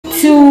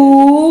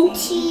2, 1.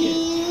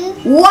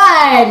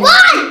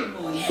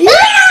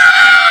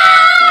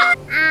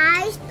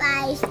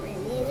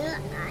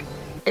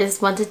 I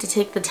just wanted to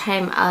take the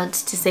time out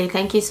to say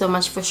thank you so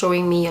much for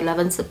showing me your love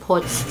and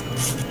support.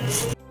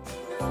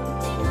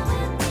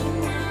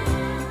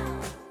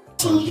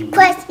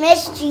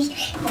 Christmas tree,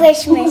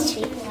 Christmas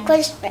tree,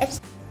 Christmas.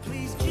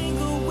 Please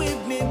jingle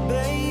with me,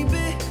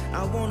 baby.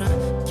 I wanna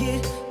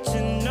get to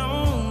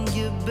know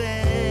you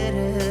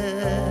better.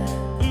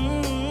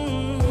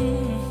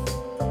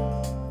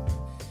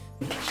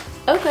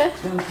 Okay.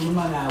 I'm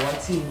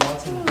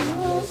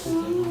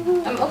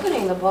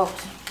opening the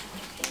box.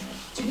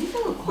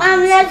 Mom,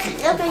 look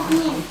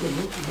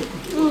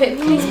at me.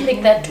 Please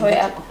pick that toy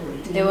up.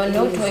 There were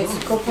no toys.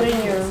 Go put it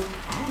in your room.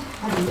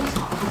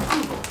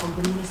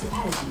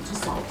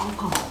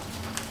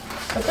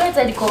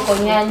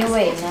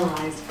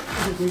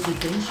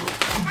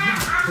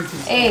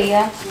 Hey,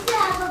 yeah.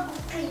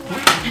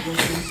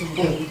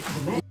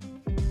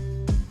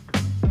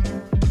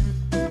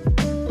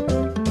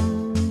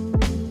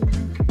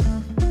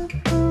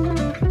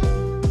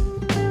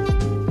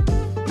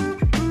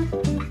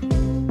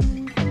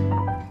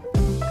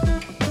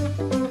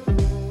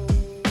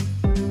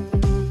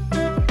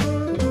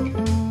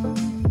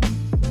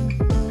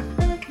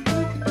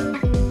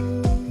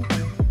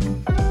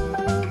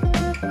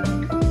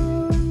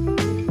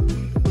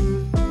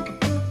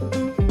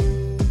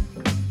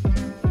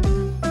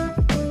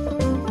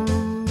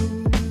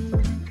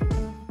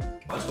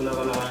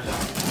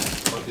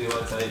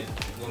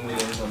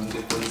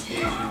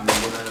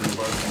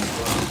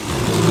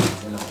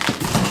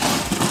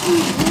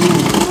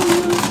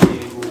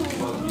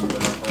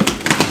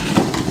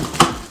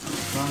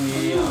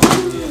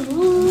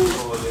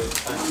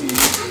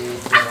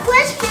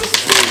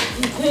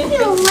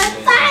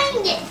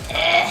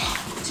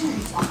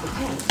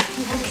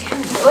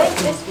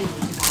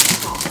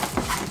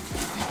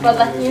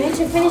 Baba, you need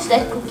to finish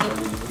that cookie.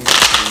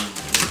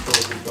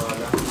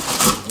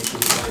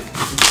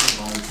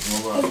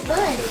 It's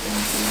good.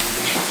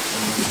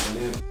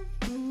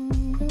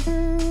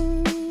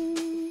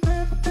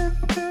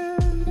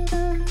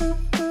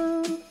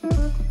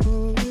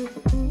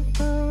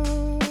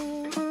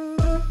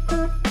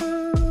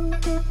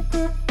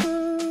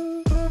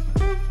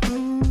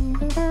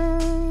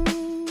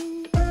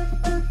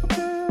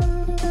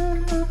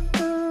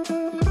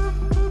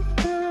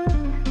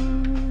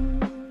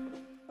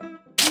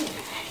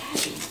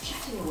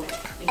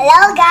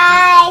 Hello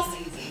guys!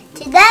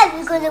 Today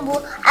we're gonna do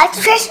a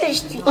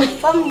Christmas tree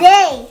from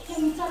day.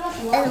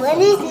 And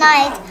when it's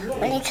night,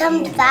 when it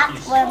comes back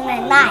when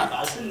it's night.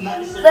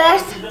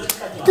 First,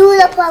 do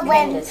the part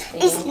when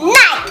it's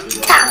night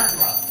time.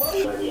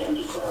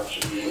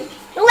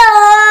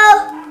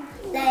 Hello!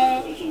 Then,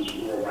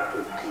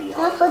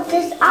 I'll put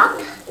this up.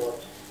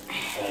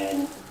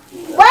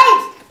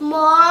 Wait,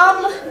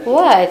 Mom!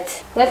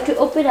 What? We have to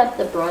open up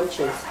the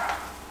branches.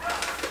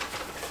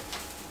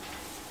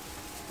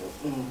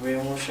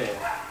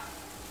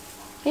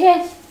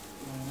 Yes.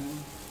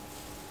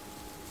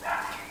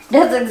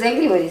 That's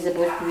exactly what you're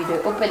supposed to be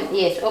doing.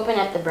 Open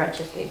up the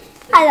branches, babe.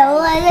 Hello,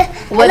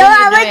 What hello, are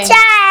you our doing?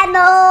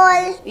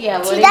 channel. Yeah,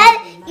 what Today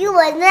you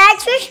want that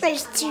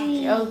Christmas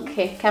tree.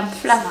 Okay, come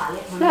fluff.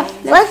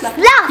 Fluff. What's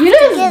fluff? You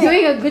know, you're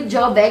doing a good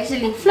job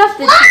actually. Fluff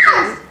the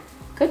chicken.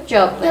 Good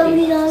job,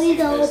 buddy.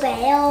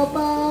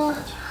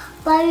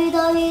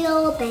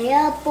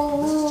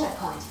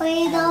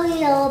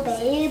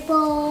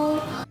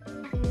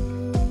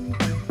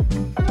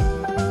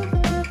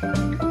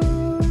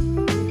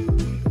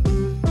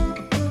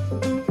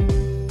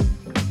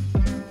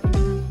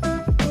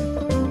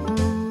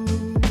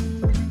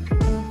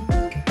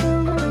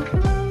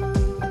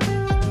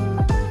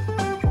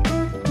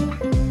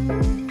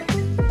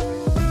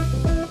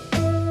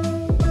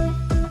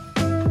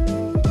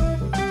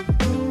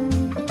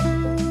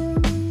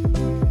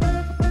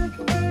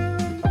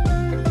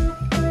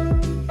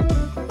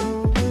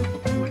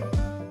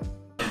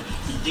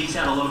 Digs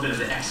out a little bit of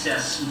the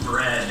excess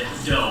bread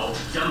dough,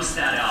 dumps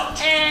that out,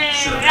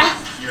 so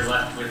that you're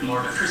left with more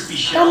of a crispy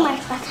shell,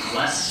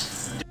 less.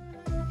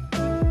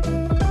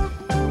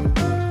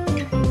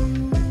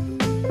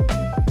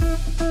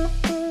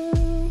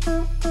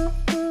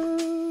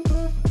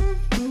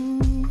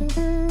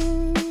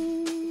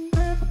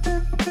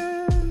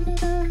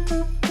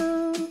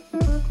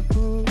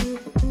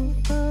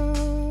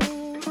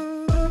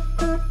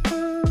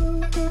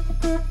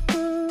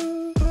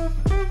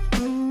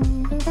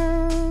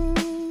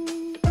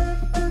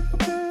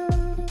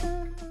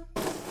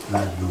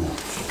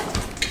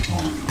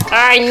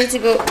 I need to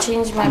go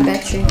change my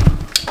battery.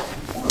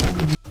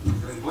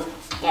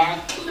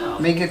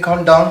 Make it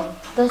count down.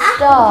 The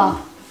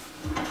star.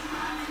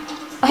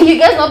 Are you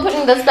guys not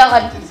putting the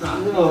star on?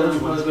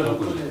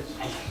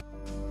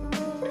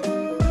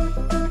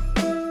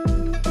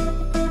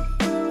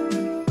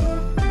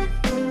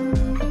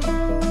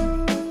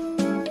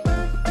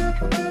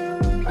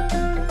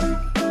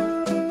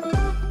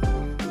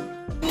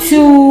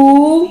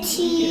 Two,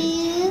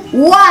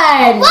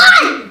 1.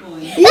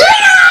 Yeah!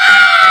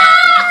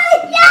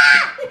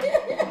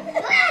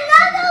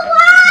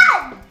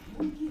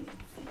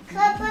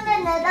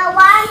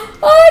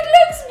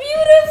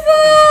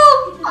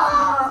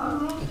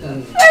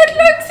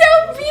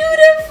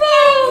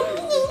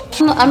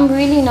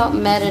 not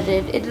mad at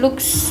it. It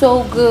looks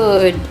so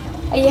good.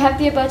 Are you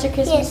happy about your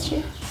Christmas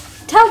tree?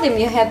 Tell them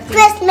you're happy.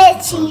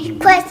 Christmas tree,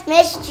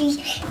 Christmas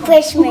tree,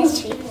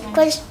 Christmas tree,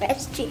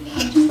 Christmas tree,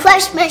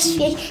 Christmas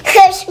tree,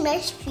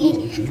 Christmas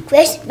tree,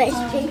 Christmas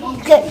tree, Christmas tree,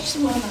 Christmas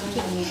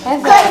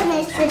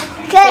tree.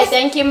 Say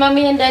thank you,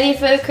 mommy and daddy,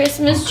 for the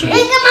Christmas tree.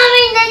 Thank you,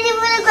 mommy and daddy,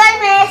 for the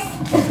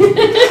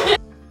Christmas.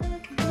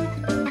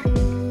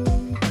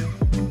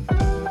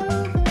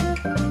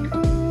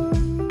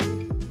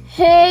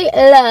 Hey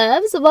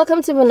loves,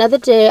 welcome to another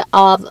day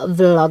of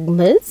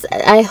Vlogmas.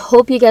 I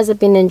hope you guys have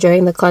been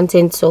enjoying the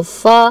content so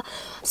far.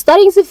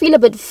 Starting to feel a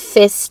bit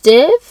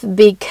festive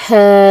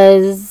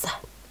because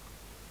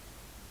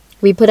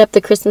we put up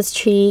the Christmas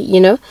tree, you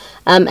know.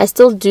 I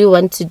still do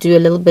want to do a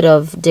little bit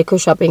of deco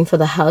shopping for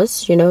the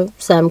house, you know,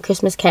 some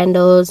Christmas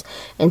candles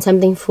and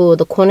something for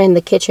the corner in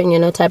the kitchen, you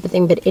know, type of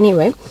thing. But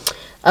anyway,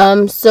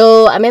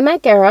 so I'm in my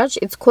garage.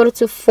 It's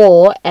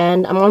 4:45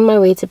 and I'm on my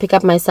way to pick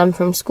up my son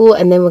from school,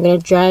 and then we're gonna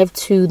drive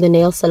to the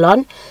nail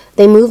salon.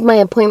 They moved my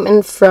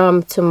appointment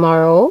from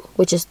tomorrow,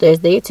 which is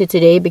Thursday, to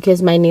today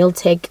because my nail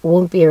tech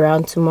won't be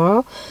around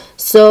tomorrow.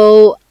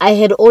 So I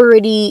had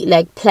already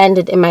like planned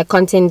it in my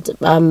content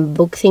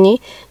book thingy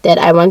that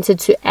I wanted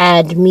to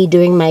add me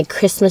doing my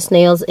Christmas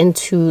nails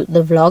into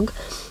the vlog.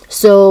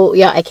 So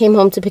yeah, I came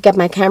home to pick up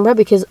my camera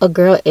because a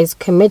girl is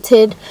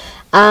committed.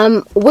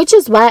 Which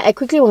is why I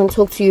quickly want to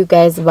talk to you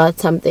guys about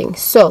something.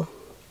 So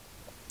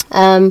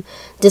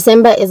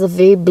December is a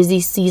very busy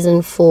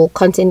season for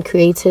content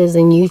creators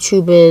and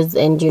YouTubers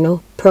and, you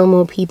know,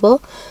 promo people.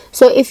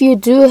 So if you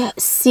do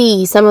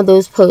see some of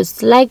those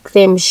posts, like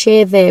them,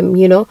 share them,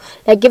 you know,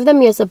 like give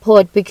them your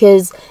support,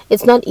 because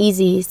it's not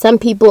easy. Some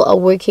people are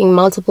working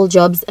multiple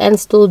jobs and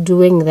still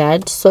doing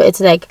that. So it's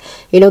like,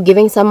 you know,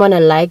 giving someone a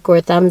like or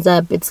a thumbs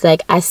up, it's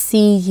like, I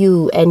see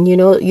you and, you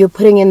know, you're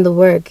putting in the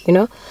work, you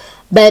know.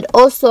 But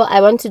also I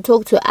want to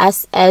talk to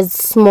us as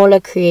smaller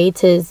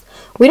creators.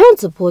 We don't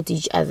support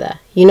each other,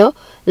 you know.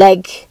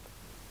 Like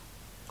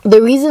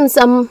the reason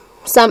some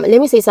let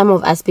me say some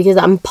of us, because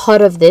I'm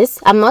part of this.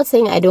 I'm not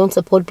saying I don't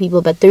support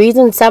people, but the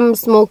reason some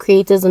small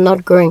creators are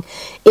not growing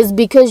is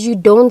because you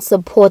don't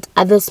support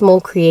other small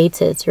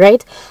creators,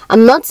 right?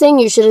 I'm not saying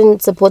you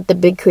shouldn't support the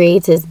big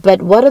creators,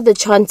 but what are the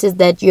chances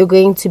that you're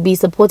going to be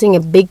supporting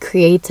a big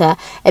creator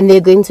and they're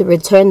going to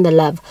return the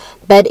love?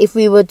 But if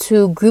we were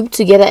to group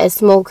together as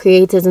small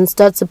creators and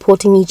start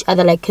supporting each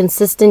other like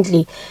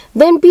consistently,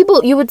 then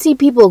you would see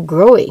people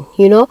growing,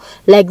 you know,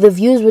 like the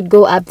views would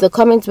go up, the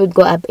comments would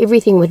go up,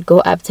 everything would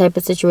go up type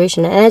of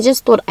situation. And I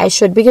just thought I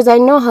should, because I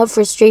know how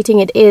frustrating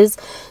it is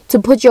to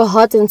put your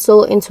heart and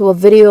soul into a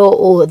video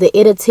or the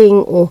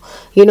editing or,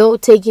 you know,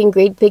 taking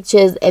great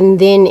pictures, and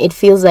then it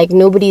feels like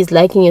nobody's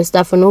liking your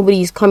stuff or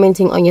nobody's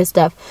commenting on your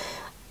stuff.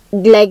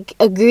 Like,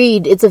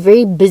 agreed, it's a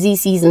very busy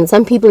season.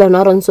 Some people are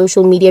not on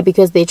social media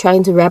because they're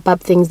trying to wrap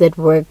up things that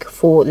work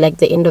for like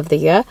the end of the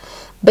year.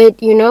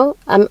 But you know,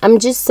 I'm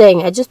just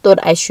saying, I just thought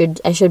I should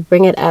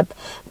bring it up.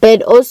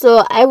 But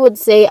also I would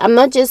say, I'm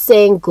not just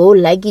saying go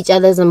like each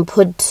other's and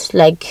put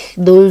like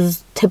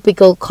those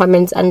typical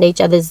comments under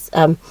each other's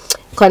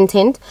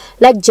content.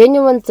 Like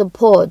genuine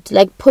support,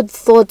 like put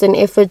thought and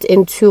effort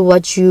into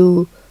what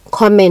you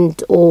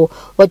comment or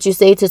what you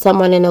say to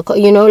someone in a,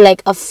 you know,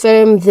 like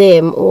affirm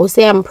them or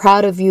say I'm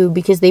proud of you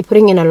because they're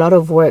putting in a lot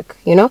of work,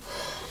 you know.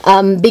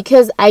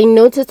 Because I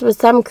noticed with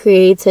some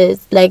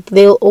creators, like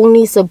they'll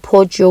only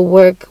support your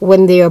work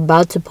when they're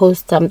about to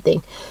post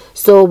something.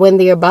 So when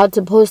they're about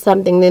to post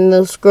something, then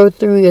they'll scroll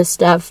through your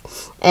stuff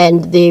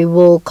and they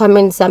will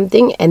comment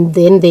something and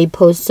then they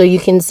post, so you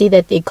can see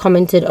that they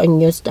commented on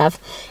your stuff.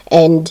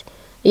 And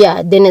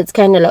yeah, then it's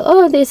kind of like,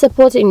 oh, they're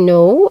supporting.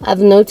 No, I've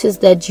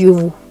noticed that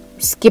you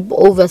skip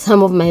over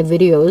some of my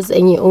videos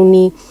and you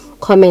only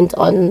comment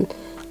on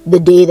the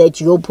day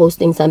that you're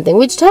posting something,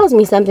 which tells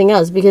me something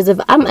else. Because if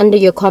I'm under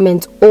your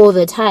comments all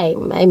the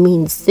time, I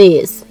mean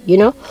sis, you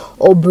know,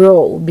 or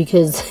bro,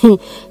 because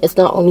it's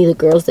not only the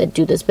girls that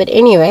do this. But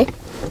anyway,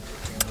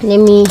 let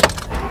me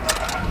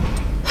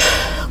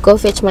go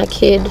fetch my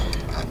kid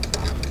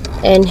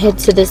and head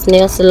to this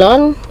nail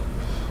salon.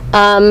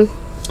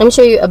 Let me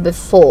show you a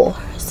before,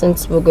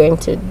 since we're going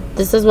to,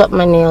 this is what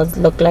my nails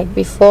look like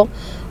before.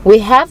 We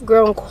have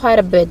grown quite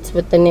a bit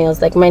with the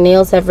nails, like my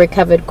nails have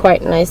recovered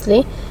quite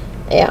nicely.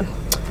 Yeah,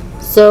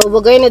 so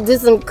we're going to do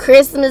some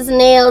Christmas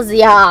nails,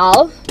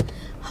 y'all.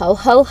 Ho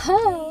ho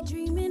ho.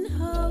 Dreaming,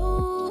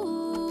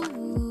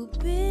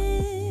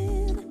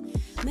 hoping,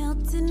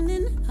 melting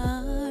in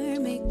our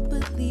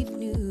make-believe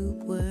new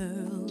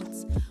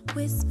worlds.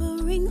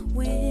 Whispering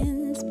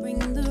winds bring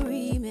the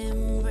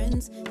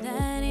remembrance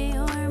that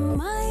you're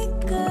my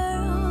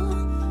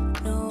girl.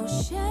 No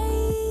shame,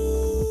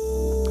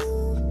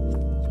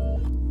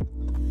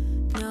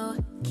 no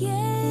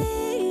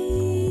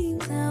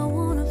games. I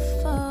wanna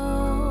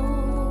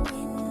fall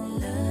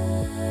in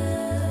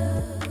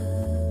love,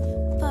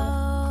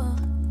 fall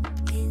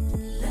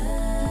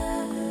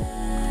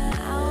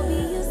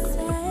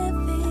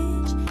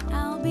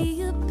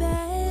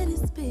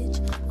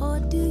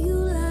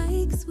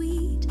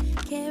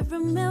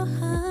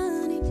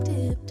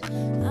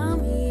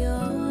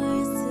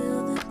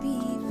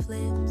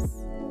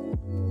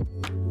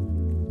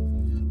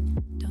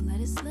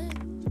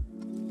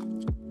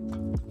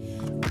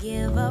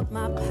up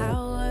my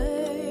power.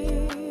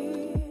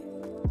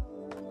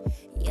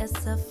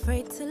 Yes,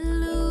 afraid to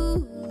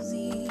lose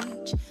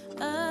each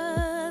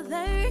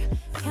other.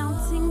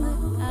 Counting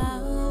the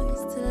hours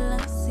till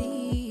I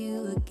see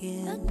you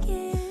again.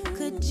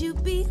 Could you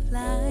be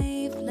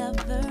life,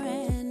 lover,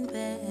 and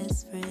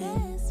best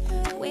friend?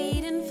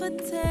 Waiting for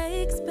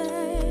text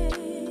back,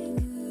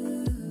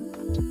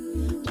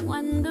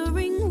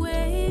 wondering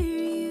where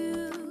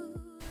you.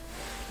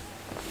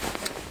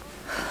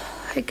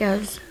 Hi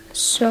guys,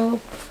 so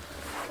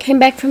came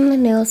back from the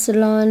nail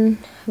salon.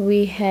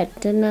 We had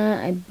dinner.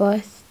 I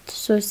bathed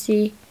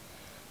Xoxo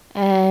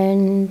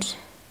and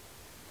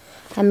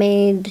I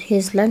made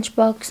his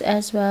lunchbox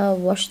as well,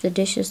 washed the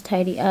dishes,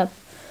 tidy up,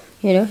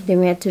 you know. Then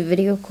we had to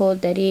video call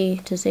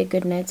daddy to say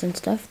good nights and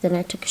stuff. Then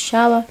I took a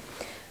shower.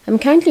 I'm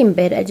currently in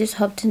bed. I just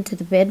hopped into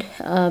the bed.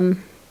 I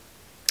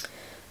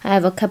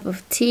have a cup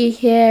of tea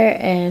here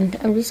and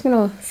I'm just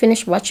gonna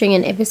finish watching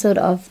an episode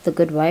of The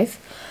Good Wife.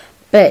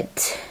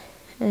 But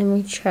let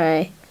me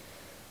try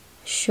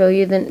show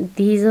you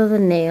these are the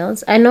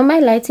nails. I know my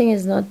lighting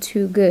is not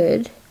too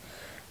good,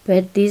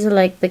 but these are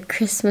like the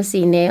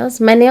Christmassy nails.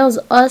 My nails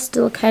are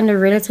still kind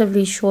of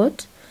relatively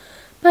short,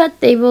 but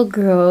they will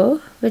grow.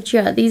 But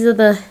yeah, these are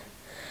the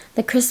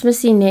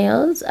Christmassy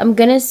nails. I'm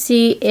gonna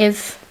see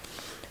if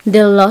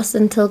they'll last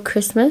until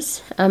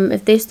Christmas.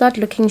 If they start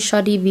looking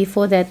shoddy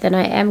before that, then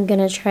I am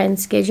gonna try and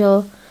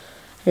schedule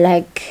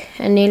like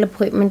a nail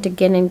appointment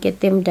again and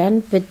get them done.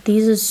 But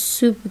these are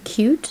super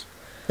cute.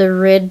 The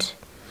red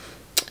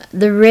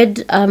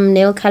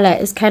nail color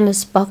is kind of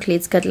sparkly.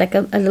 It's got like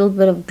a little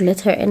bit of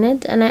glitter in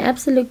it, and I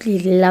absolutely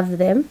love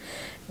them.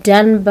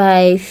 Done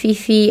by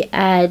Fifi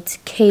at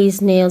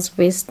K's Nails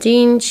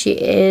Westine. She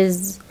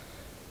is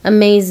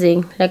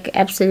amazing, like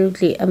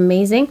absolutely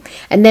amazing.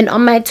 And then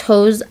on my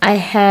toes I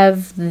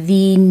have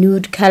the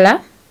nude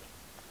color.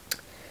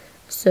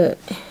 So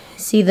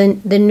see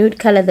the nude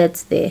color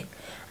that's there,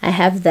 I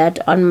have that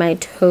on my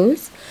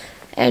toes.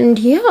 And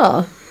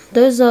yeah,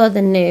 those are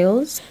the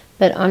nails.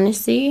 But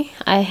honestly,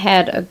 I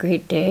had a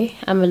great day.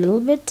 I'm a little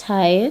bit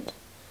tired.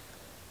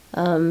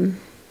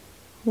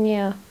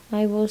 Yeah,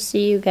 I will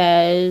see you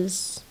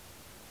guys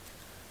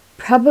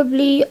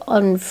probably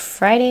on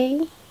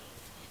Friday.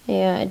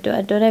 Yeah, I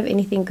don't have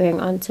anything going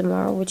on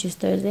tomorrow, which is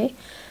Thursday.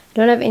 I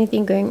don't have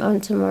anything going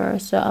on tomorrow,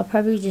 so I'll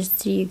probably just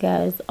see you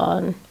guys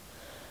on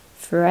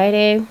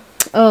Friday.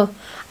 Oh,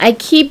 I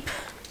keep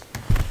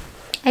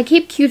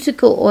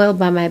cuticle oil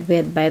by my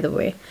bed, by the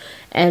way,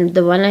 and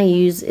the one I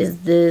use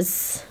is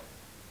this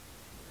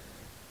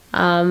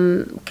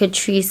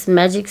Catrice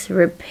Magic's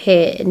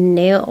Repair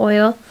nail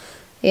oil.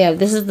 Yeah,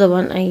 this is the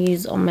one I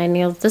use on my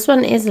nails. This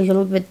one is a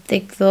little bit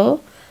thick though,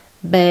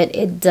 but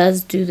it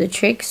does do the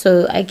trick.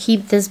 So I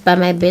keep this by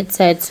my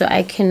bedside so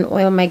I can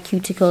oil my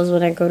cuticles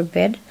when I go to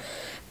bed,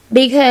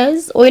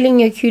 because oiling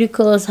your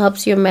cuticles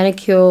helps your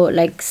manicure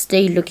like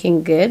stay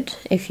looking good,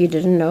 if you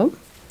didn't know.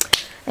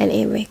 And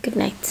anyway, good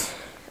night.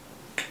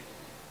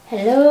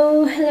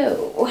 Hello,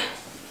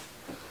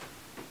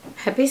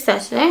 happy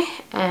Saturday.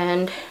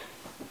 And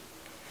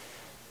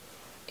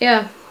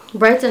yeah,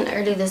 bright and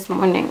early this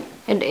morning.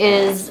 It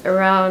is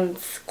around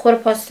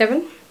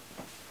 7:15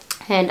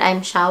 and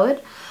I'm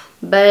showered,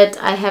 but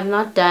I have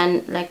not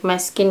done like my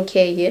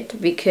skincare yet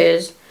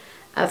because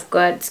I've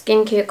got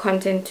skincare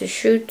content to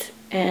shoot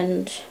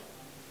and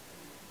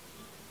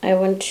I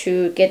want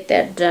to get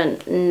that done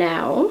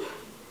now.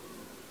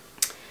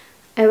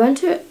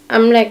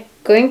 I'm like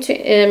going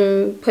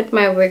to put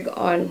my wig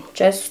on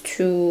just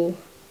to,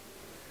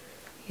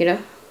 you know,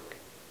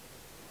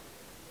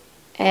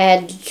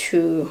 add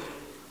to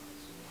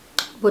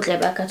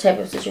Butlebaka type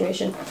of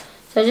situation.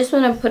 So I just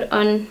want to put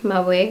on my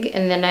wig,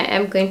 and then I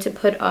am going to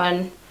put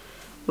on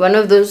one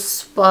of those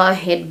spa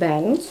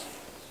headbands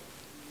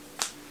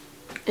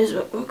is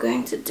what we're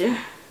going to do.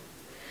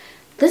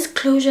 This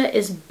closure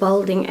is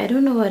balding. I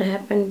don't know what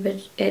happened,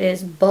 but it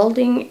is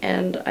balding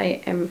and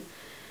I am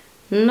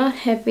not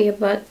happy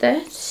about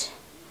that.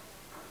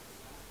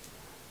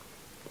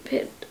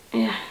 But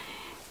yeah,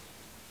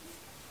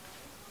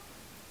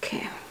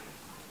 okay.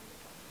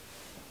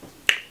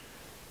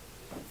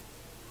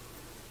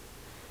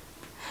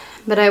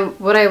 But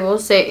what I will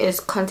say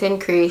is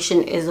content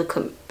creation is a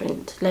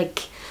commitment.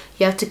 Like,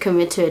 you have to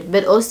commit to it.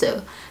 But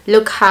also,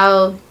 look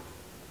how,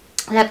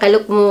 like, I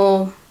look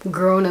more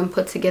grown and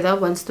put together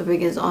once the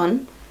wig is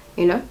on,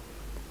 you know.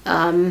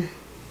 I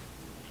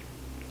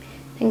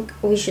think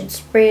we should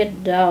spray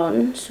it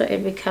down so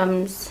it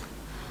becomes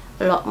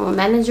a lot more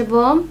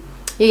manageable.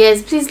 You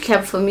guys, please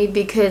clap for me,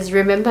 because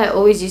remember I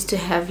always used to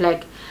have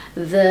like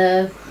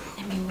the,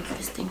 let me move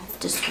this thing, it's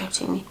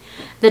distracting me,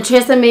 the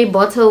Tresemme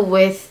bottle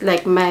with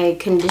like my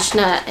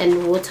conditioner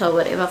and water,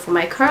 whatever, for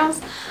my curls.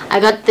 I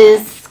got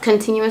this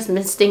continuous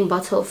misting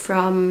bottle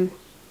from,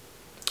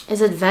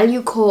 is it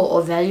Value Co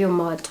or Value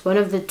Mart, one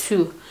of the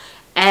two.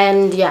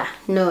 And yeah,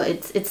 no,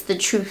 it's the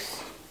truth.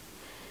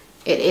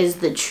 It is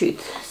the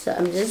truth. So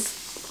I'm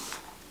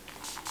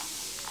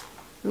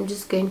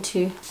just going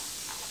to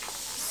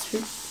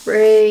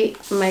spray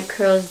my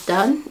curls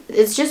down.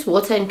 It's just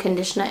water and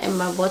conditioner in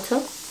my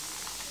bottle.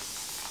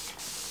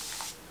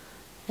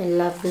 I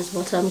love this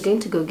bottle. I'm going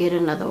to go get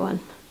another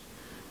one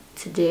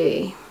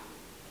today.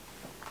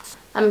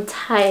 I'm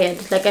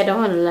tired. Like, I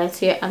don't want to lie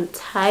to you. I'm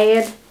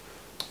tired.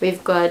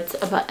 We've got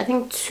about, I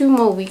think, 2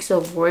 more weeks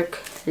of work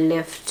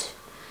left.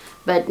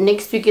 But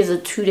next week is a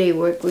 2-day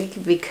work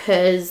week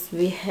because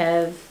we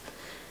have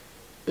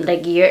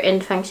like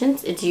year-end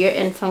functions. It's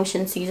year-end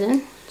function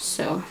season.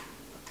 So,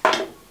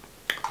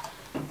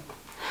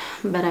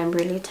 but I'm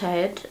really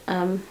tired.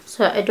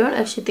 So I don't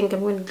actually think I'm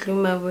going to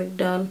glue my wig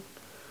down.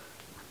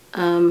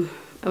 I'm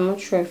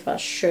not sure if I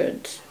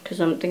should because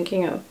I'm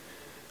thinking of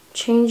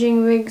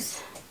changing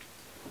wigs.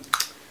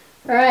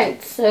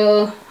 Alright,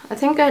 so I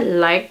think I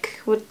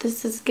like what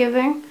this is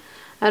giving.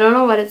 I don't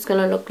know what it's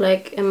gonna look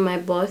like in my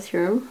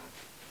bathroom,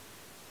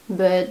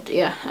 but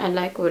yeah, I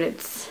like what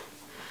it's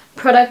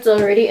products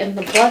already in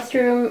the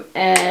bathroom.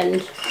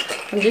 And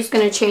I'm just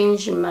gonna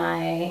change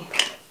my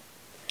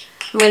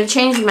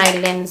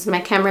lens,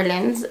 my camera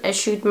lens. I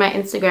shoot my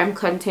Instagram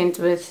content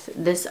with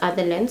this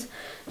other lens.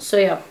 So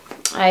yeah,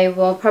 I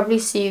will probably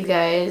see you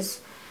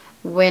guys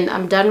when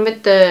I'm done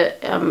with the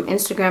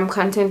Instagram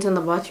content in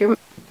the bathroom.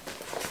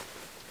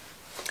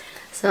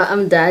 So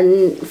I'm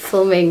done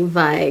filming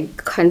my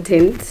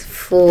content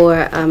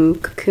for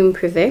Cocoon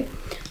Privé.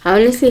 I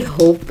honestly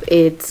hope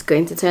it's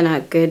going to turn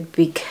out good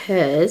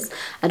because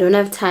I don't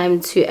have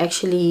time to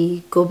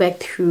actually go back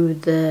through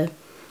the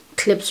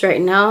clips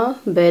right now,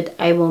 but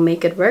I will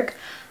make it work.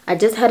 I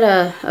just had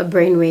a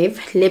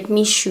brainwave. Let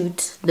me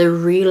shoot the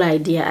real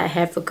idea I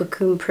have for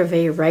Cocoon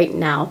Privé right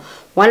now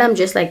while I'm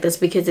just like this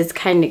because it's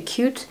kind of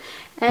cute.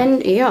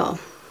 And yeah,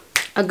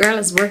 a girl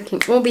is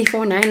working all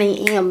before 9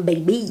 AM,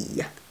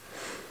 baby.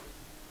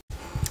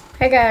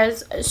 Hey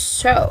guys,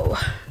 so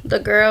the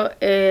girl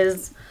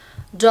is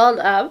dolled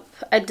up.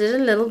 I did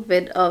a little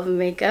bit of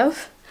makeup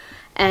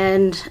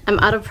and I'm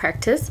out of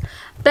practice,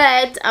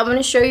 but I'm going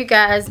to show you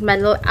guys my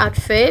little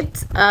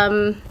outfit.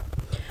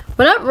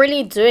 We're not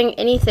really doing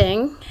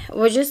anything.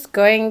 We're just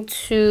going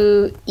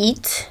to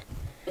eat.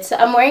 So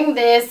I'm wearing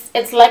this.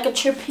 It's like a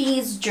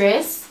trapeze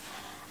dress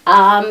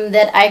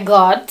that I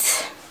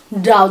got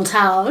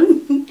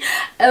downtown.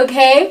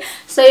 Okay,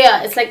 so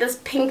yeah, it's like this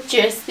pink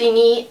dress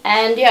thingy,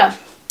 and yeah,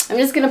 I'm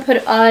just gonna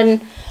put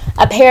on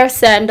a pair of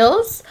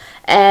sandals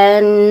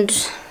and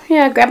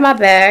yeah, grab my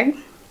bag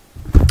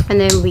and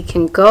then we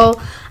can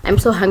go. I'm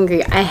so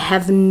hungry. I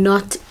have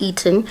not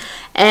eaten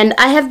and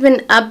I've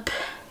been up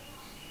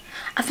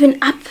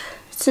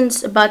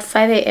since about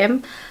 5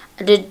 AM.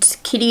 I did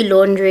kitty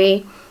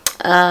laundry,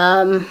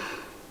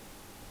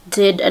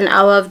 did an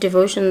hour of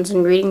devotions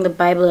and reading the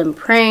Bible and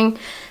praying.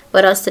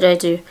 What else did I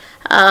do?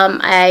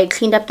 I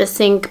cleaned up the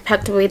sink,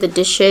 packed away the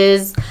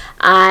dishes.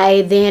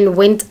 I then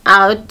went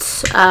out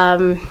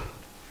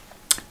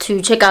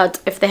to check out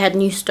if they had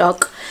new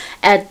stock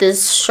at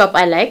this shop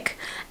I like.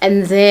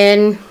 And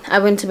then I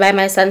went to buy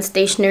my son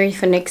stationery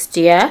for next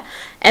year.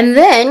 And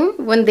then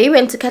when they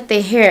went to cut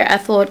their hair, I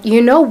thought,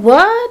 you know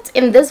what?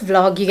 In this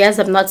vlog, you guys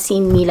have not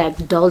seen me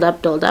like dolled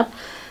up.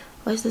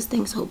 Why is this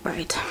thing so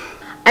bright?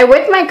 I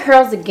wet my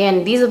curls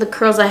again. These are the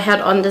curls I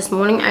had on this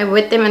morning. I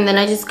wet them and then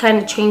I just kind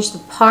of changed the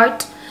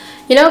part,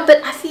 you know,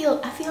 but I feel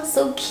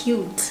so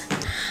cute.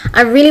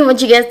 I really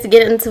want you guys to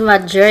get into my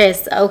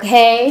dress,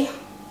 okay?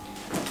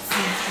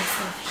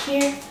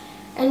 Here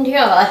and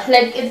yeah,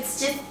 like it's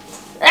just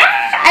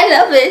I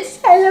love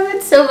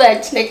it so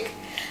much. Like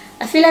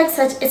I feel like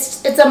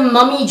it's a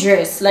mommy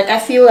dress. Like I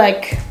feel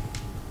like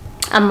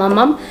I'm a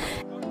mom.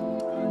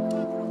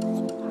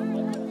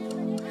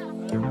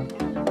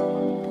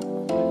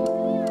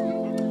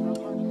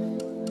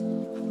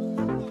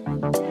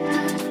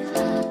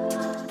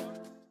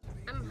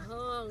 I'm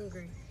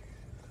hungry.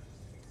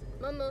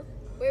 Mama,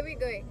 where are we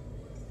going?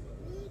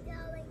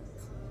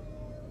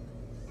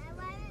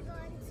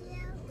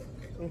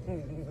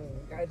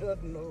 I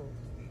don't know.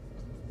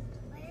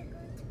 Where are you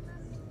going to,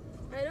 Mommy?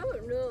 I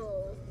don't know.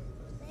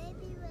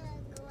 Maybe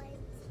we're going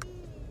to...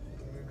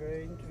 We're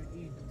going to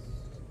eat.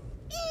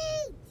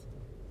 Eat!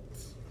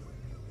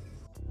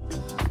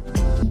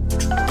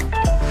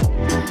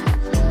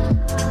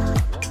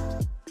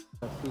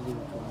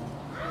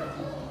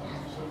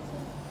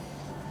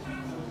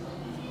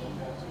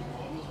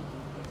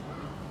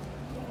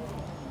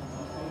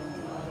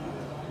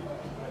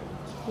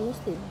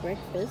 Mostly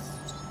breakfast.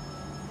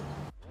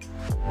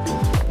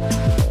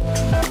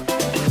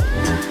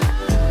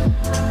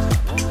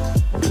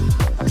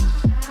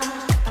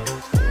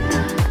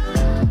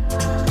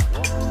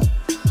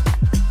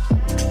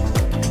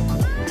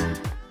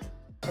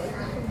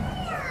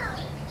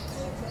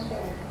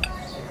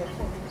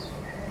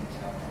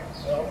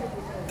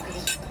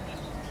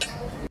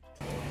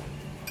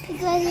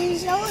 Because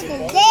it's so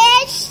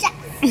delicious.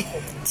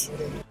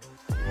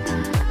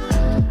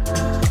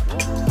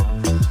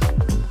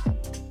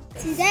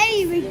 Today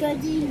we're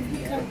going to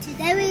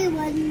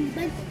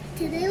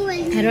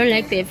I don't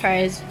like their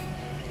fries.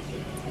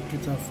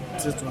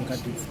 Just one kind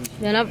of food.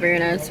 They're not very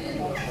nice.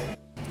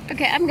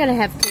 Okay, I'm gonna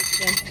have cake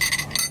then.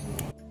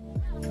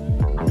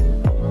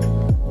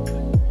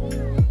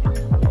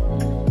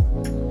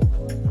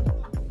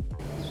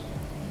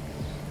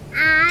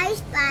 I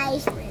spy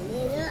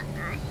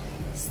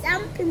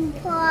something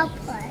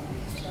purple.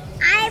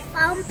 I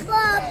found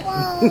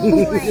purple.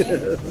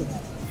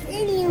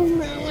 Then you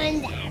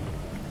wonder.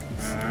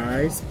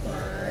 I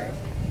spy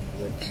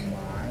with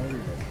my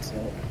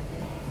little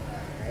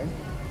eye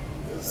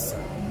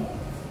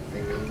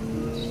something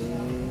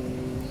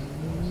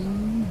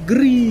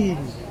green.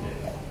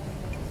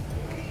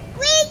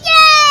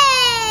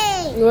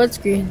 Green! What's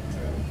green?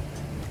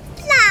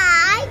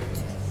 Like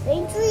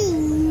the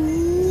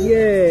green.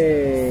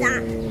 Yay!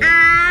 So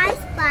I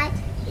spy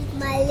with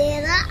my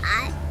little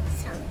eye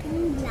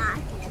something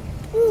like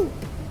poop.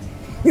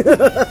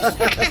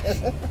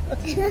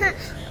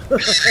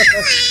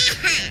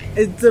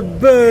 It's a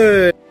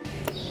bird.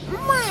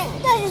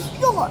 Mine, that is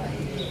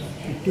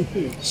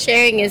yours.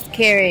 Sharing is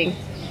caring.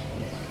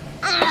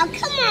 Oh,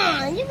 come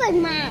on, you was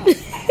mine.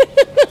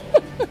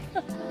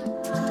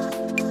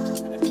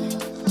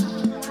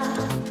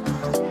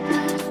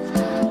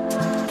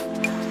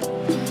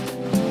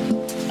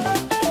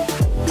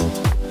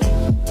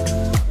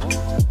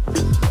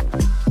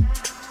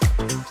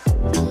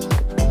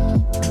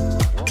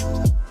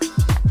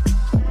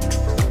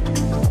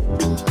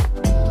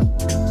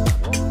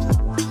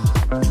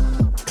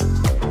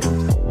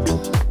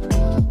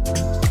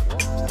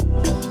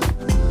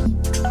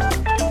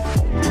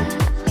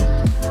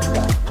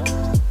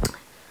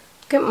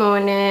 Good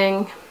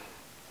morning.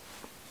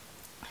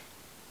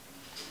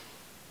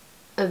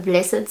 A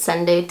blessed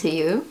Sunday to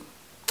you.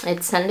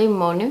 It's Sunday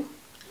morning.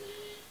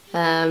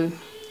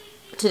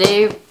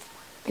 Today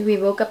we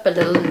woke up a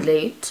little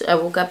late. I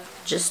woke up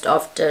just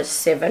after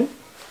 7.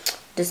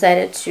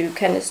 Decided to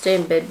kind of stay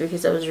in bed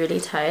because I was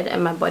really tired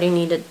and my body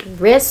needed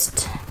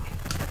rest.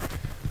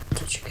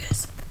 Touch you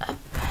guys up.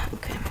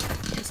 Okay,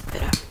 that's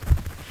better.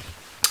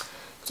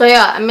 So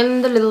yeah, I'm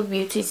in the little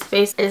beauty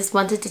space. I just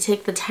wanted to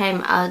take the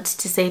time out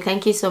to say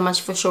thank you so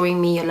much for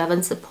showing me your love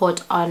and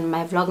support on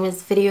my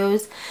Vlogmas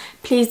videos.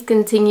 Please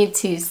continue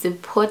to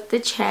support the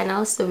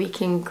channel so we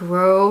can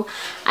grow.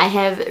 I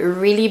have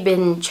really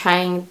been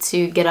trying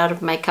to get out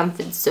of my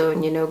comfort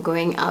zone, you know,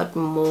 going out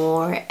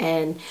more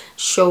and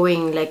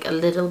showing like a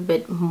little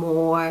bit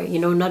more, you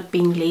know, not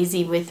being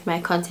lazy with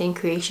my content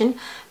creation.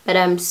 But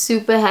I'm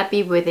super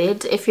happy with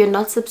it. If you're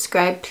not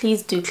subscribed,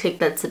 please do click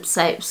that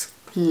subscribe.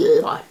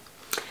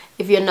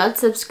 If you're not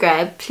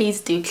subscribed,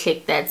 please do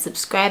click that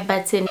subscribe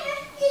button.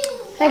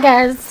 Hi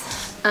guys.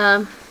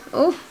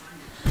 Oh,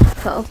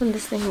 if I open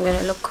this thing, I'm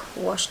gonna look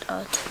washed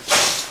out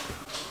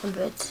a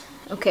bit.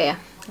 Okay, yeah,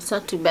 it's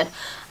not too bad.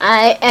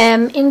 I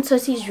am in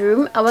Tosi's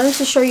room. I wanted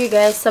to show you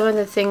guys some of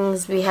the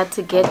things we had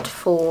to get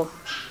for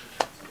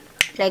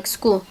like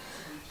school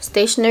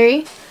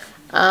stationery.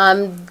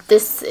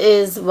 This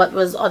is what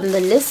was on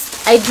the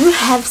list. I do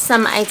have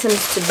some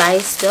items to buy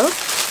still.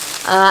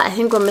 I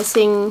think we're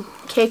missing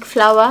cake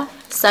flour,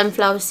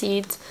 sunflower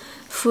seeds,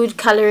 food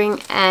coloring,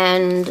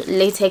 and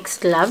latex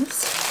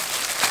gloves.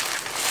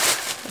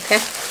 Okay,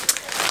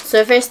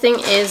 so first thing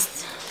is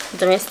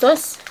the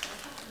restos,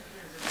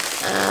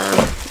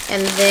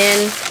 and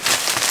then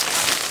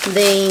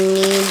they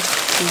need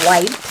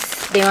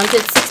wipes. They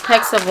wanted 6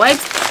 packs of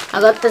wipes. I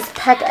got this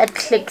pack at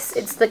Clicks.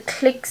 It's the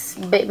Clicks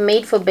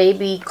made for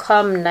baby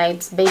calm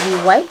nights baby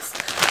wipes.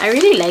 I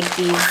really like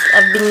these.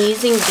 I've been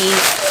using these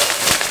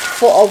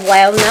for a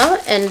while now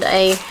and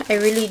I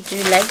really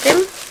do like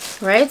them,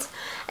 right?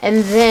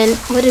 And then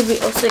what did we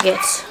also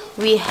get?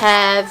 We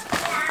have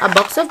a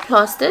box of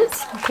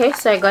plasters. Okay,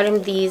 so I got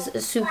him these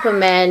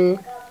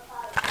Superman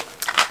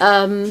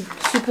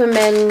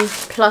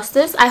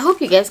plasters. I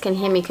hope you guys can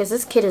hear me because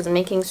this kid is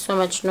making so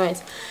much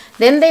noise.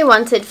 Then they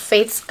wanted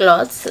face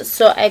cloths,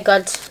 so I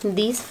got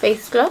these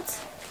face cloths.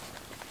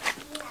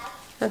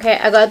 Okay,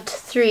 I got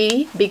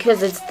 3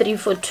 because it's 3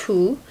 for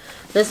 2.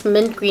 This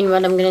mint green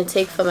one I'm gonna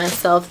take for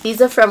myself.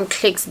 These are from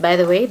Clicks, by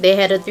the way. They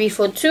had a 3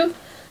 for 2.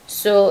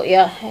 So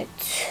yeah,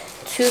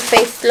 2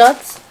 face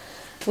cloths.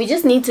 We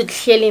just need to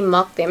clearly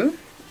mark them.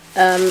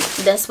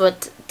 That's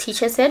what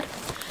teacher said.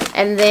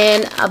 And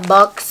then a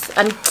box,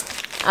 a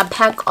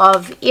pack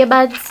of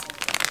earbuds.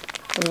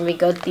 And we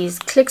got these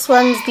Clicks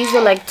ones. These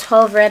were like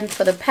 12 rand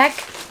for the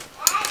pack.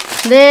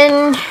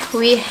 Then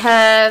we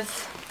have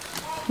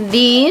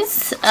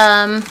these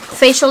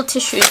facial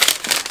tissues.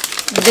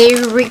 They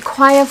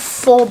require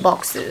 4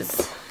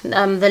 boxes.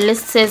 The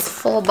list says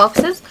 4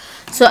 boxes,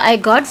 so I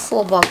got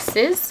 4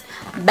 boxes.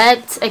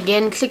 But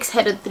again, Clicks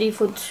had a 3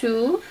 for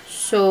 2,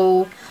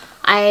 so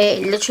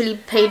I literally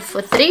paid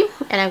for 3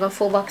 and I got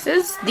 4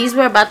 boxes. These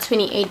were about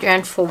 28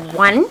 rand for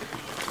 1.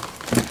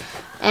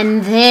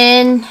 And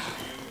then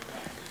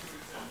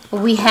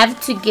we have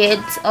to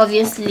get,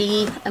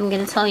 obviously, I'm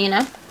gonna tell you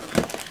now,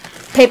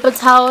 paper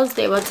towels.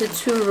 They wanted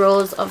 2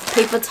 rolls of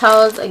paper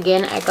towels.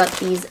 Again, I got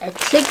these at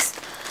Clicks.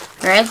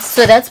 Right,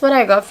 so that's what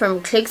I got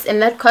from Clicks,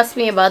 and that cost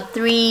me about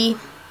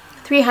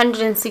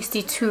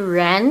 362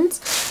 rand.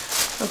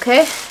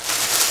 Okay,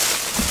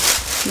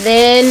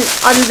 then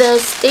on the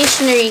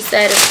stationery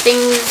side of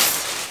things,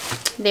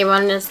 they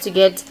wanted us to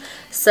get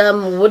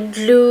some wood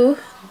glue,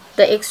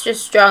 the extra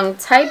strong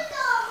type,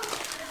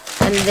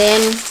 and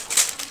then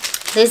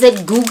They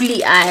said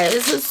googly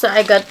eyes, so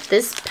I got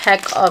this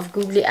pack of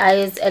googly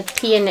eyes at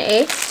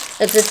P&A.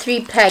 It's a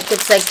 3-pack.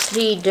 It's like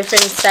 3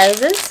 different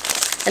sizes,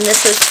 and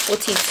this was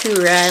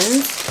 42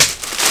 rand.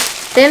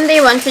 Then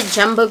they wanted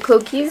jumbo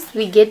cookies.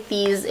 We get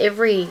these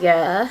every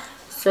year,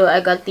 so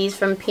I got these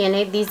from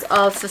P&A. These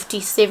are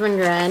 57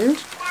 rand.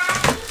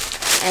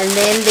 And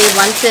then they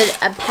wanted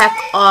a pack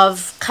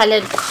of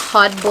colored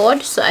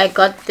cardboard, so I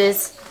got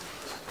this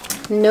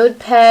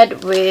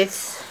notepad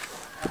with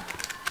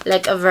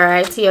like a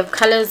variety of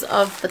colors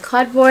of the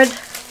cardboard.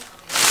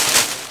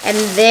 And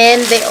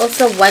then they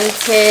also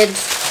wanted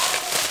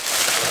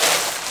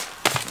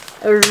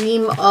a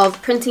ream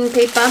of printing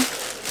paper.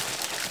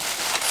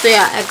 So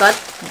yeah,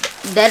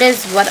 that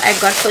is what I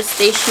got for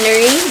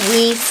stationery.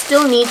 We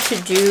still need to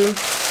do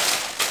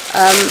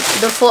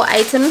the 4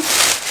 items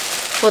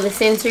for the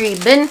sensory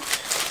bin,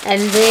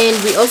 and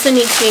then we also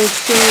need to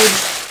include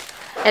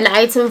an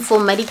item for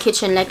muddy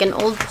kitchen, like an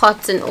old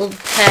pot, an old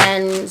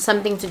pan,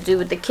 something to do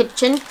with the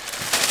kitchen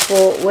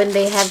for when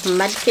they have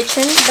mud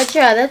kitchen. But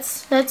yeah,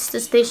 that's the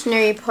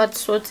stationery part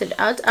sorted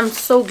out. I'm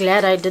so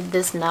glad I did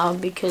this now,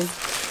 because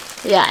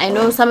yeah, I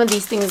know some of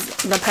these things,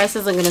 the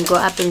prices are gonna go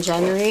up in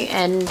January,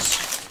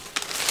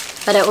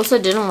 but I also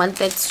didn't want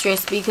that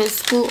stress because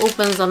school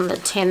opens on the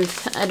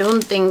 10th. I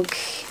don't think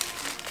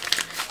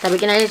that we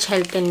can only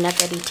child in at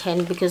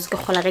 10 because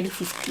it's already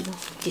 15.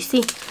 You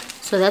see?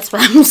 So that's why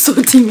I'm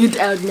sorting it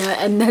out now,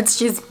 and that's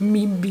just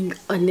me being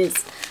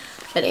honest.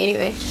 But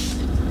anyway,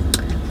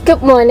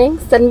 good morning,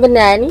 Sun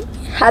Banani.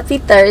 Happy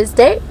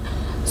Thursday.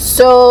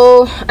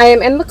 So I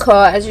am in the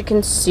car, as you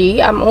can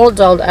see. I'm all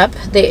dolled up.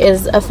 There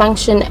is a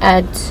function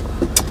at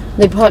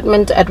the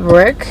apartment at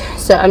work,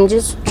 so I'm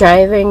just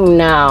driving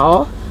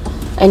now.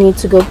 I need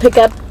to go pick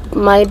up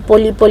my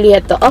poli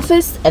at the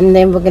office, and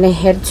then we're gonna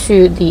head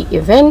to the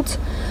event.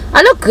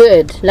 I look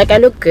good. Like, I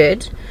look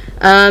good.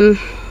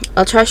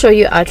 I'll try to show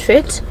you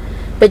outfit,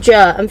 but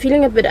yeah, I'm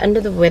feeling a bit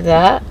under the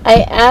weather.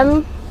 I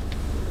am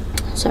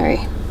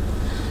sorry.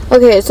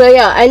 Okay, so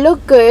yeah, I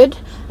look good.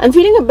 I'm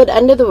feeling a bit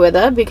under the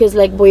weather because,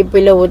 like Boy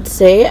Billa would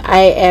say, I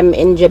am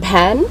in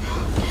Japan.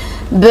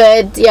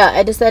 But yeah,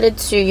 I decided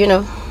to, you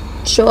know,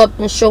 show up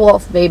and show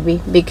off,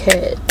 baby,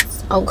 because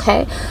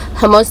okay,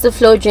 Hummus the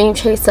Flow Dream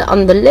Chaser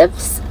on the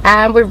lips,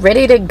 and we're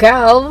ready to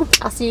go.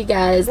 I'll see you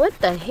guys. What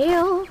the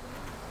hell?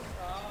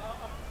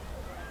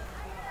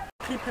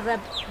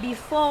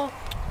 Before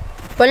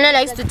Polina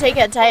likes to take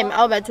her time.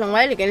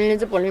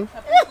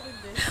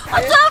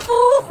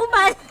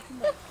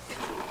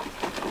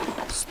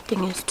 This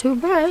thing is too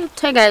bright.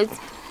 Hey guys,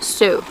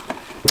 so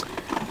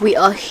we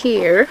are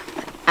here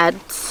at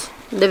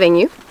the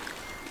venue.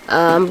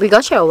 We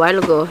got here a while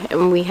ago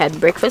and we had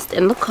breakfast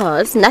in the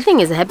cars.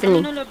 Nothing is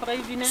happening,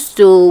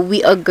 so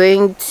we are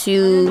going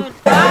to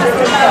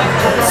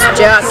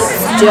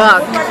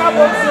Xoxo.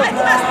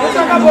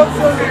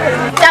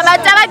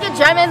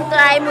 German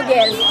time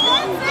again.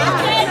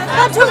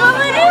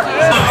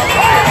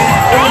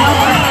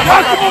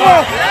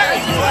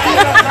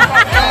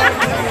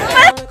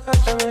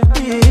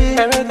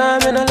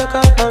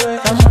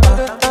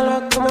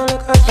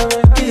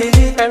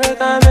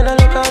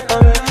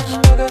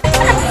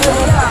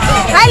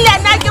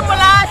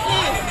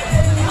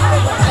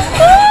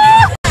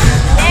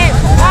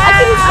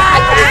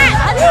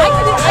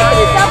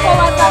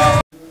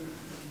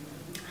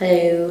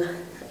 Hello,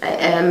 I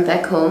am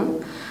back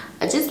home.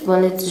 I just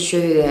wanted to show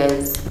you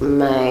guys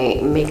my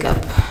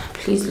makeup.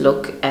 Please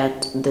look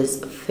at this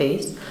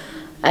face.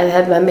 I've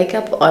had my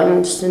makeup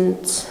on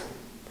since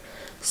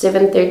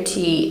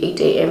 7:30, 8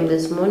 a.m.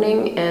 this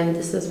morning, and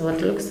this is what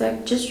it looks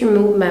like. Just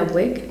removed my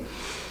wig.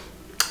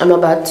 I'm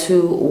about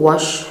to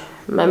wash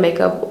my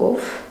makeup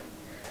off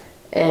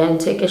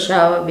and take a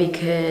shower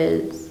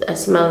because I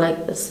smell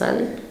like the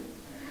sun.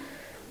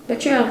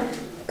 But yeah,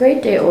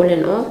 great day all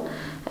in all.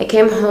 I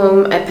came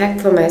home, I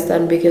packed for my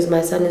son because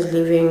my son is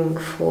leaving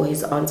for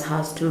his aunt's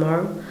house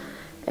tomorrow.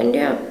 And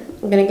yeah,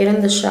 I'm gonna get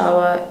in the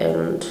shower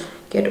and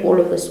get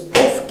all of this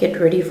off, get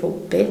ready for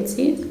bed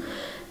seats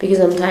because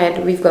I'm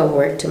tired. We've got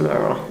work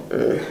tomorrow.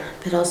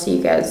 But I'll see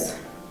you guys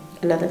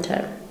another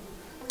time.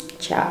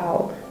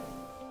 Ciao.